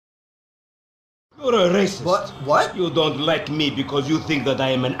You're a racist. What? You don't like me because you think that I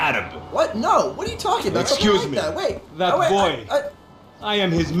am an Arab. What? No. What are you talking about? Excuse Something me. like that. Wait. That wait, boy. I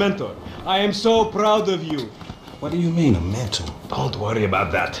am his mentor. I am so proud of you. What do you mean, a mentor? Don't worry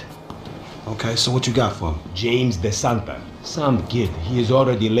about that. Okay, so what you got for him? James DeSanta. Sound kid. He is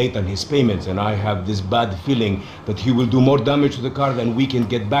already late on his payments, and I have this bad feeling that he will do more damage to the car than we can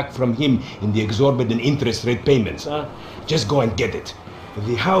get back from him in the exorbitant interest rate payments, huh? Just go and get it.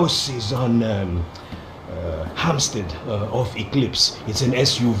 The house is on Hampstead off Eclipse. It's an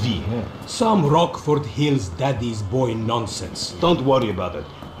SUV. Some Rockford Hills daddy's boy nonsense. Don't worry about it.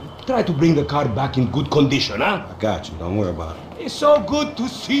 Try to bring the car back in good condition, huh? I got you. Don't worry about it. It's so good to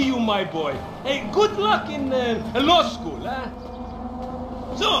see you, my boy. Hey, good luck in law school, huh?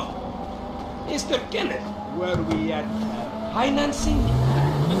 So, Mr. Kenneth, were we at financing?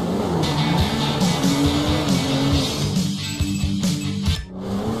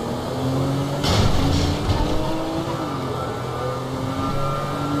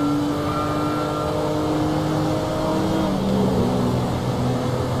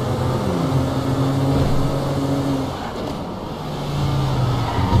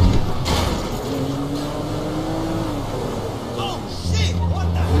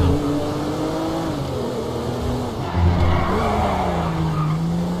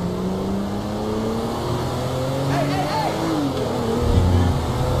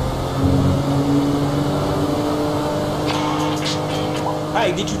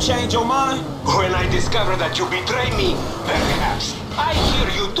 Hey, did you change your mind? When I discover that you betray me, perhaps. I hear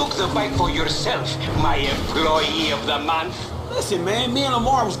you took the bike for yourself, my employee of the month. Listen, man, me and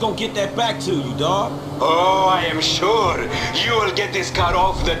Lamar was gonna get that back to you, dawg. Oh, I am sure. You will get this car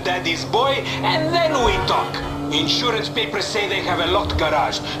off the daddy's boy, and then we talk. Insurance papers say they have a locked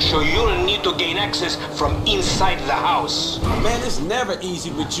garage, so you'll need to gain access from inside the house. Man, it's never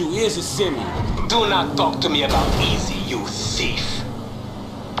easy with you, is it, Simi? Do not talk to me about easy, you thief.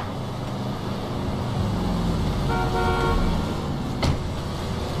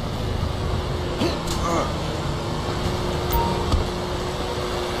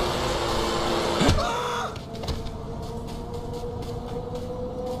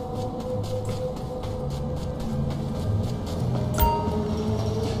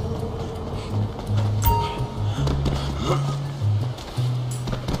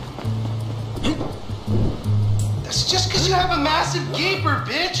 That's just because you have a massive gaper,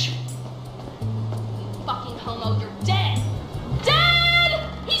 bitch. Fucking homo, you're dead! Dad!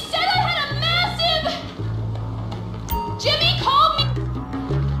 He said I had a massive... Jimmy called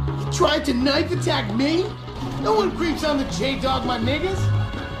me... You tried to knife attack me? No one creeps on the J-Dog, my niggas.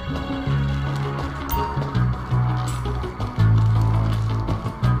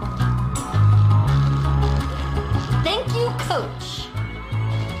 Thank you, Coach.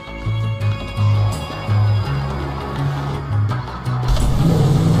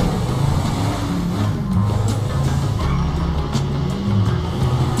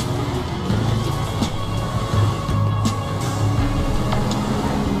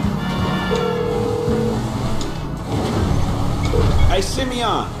 Hey,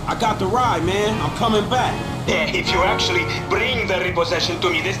 Simeon, I got the ride, man. I'm coming back. If you actually bring the repossession to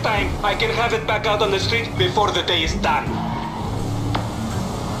me this time, I can have it back out on the street before the day is done.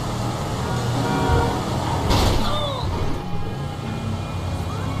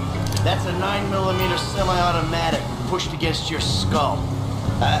 That's a 9mm semi-automatic pushed against your skull.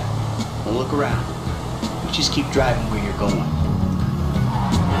 Now look around. Just keep driving where you're going.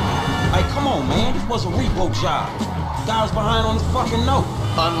 Hey, come on, man. This was a repo job. The guy was behind on his fucking note.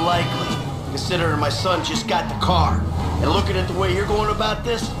 Unlikely, considering my son just got the car. And looking at the way you're going about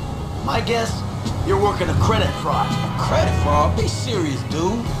this, my guess, you're working a credit fraud. Credit fraud? Be serious,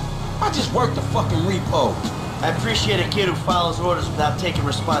 dude. I just worked the fucking repo. I appreciate a kid who follows orders without taking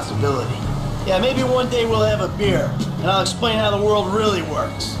responsibility. Yeah, maybe one day we'll have a beer, and I'll explain how the world really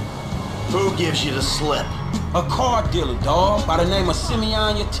works. Who gives you the slip? A car dealer, dawg, by the name of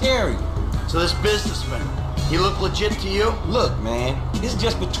Simeon Yeteri. So this businessman, he look legit to you? Look, man, this is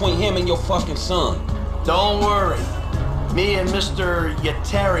just between him and your fucking son. Don't worry. Me and Mr.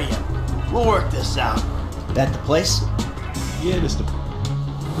 Yetarian, we'll work this out. That the place? Yeah, Mr.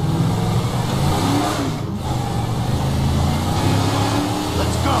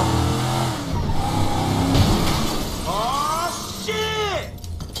 Let's go. Oh, shit!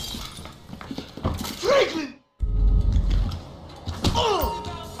 Franklin! Oh!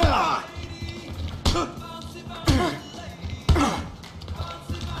 Ah!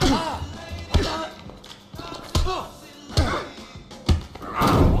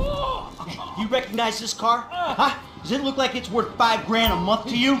 You recognize this car? Huh? Does it look like it's worth $5 grand a month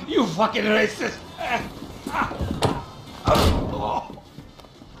to you? You fucking racist!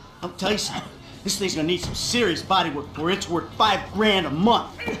 I'll tell you something. This thing's gonna need some serious body work for it's worth $5 grand a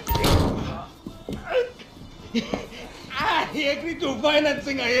month. He agreed to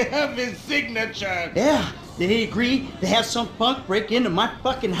financing. I have his signature. Yeah, did he agree to have some punk break into my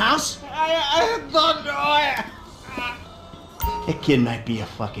fucking house? I don't know. That kid might be a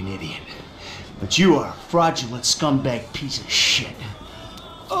fucking idiot, but you are a fraudulent scumbag piece of shit.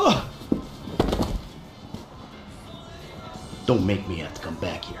 Ugh. Don't make me have to come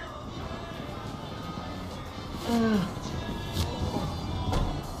back here.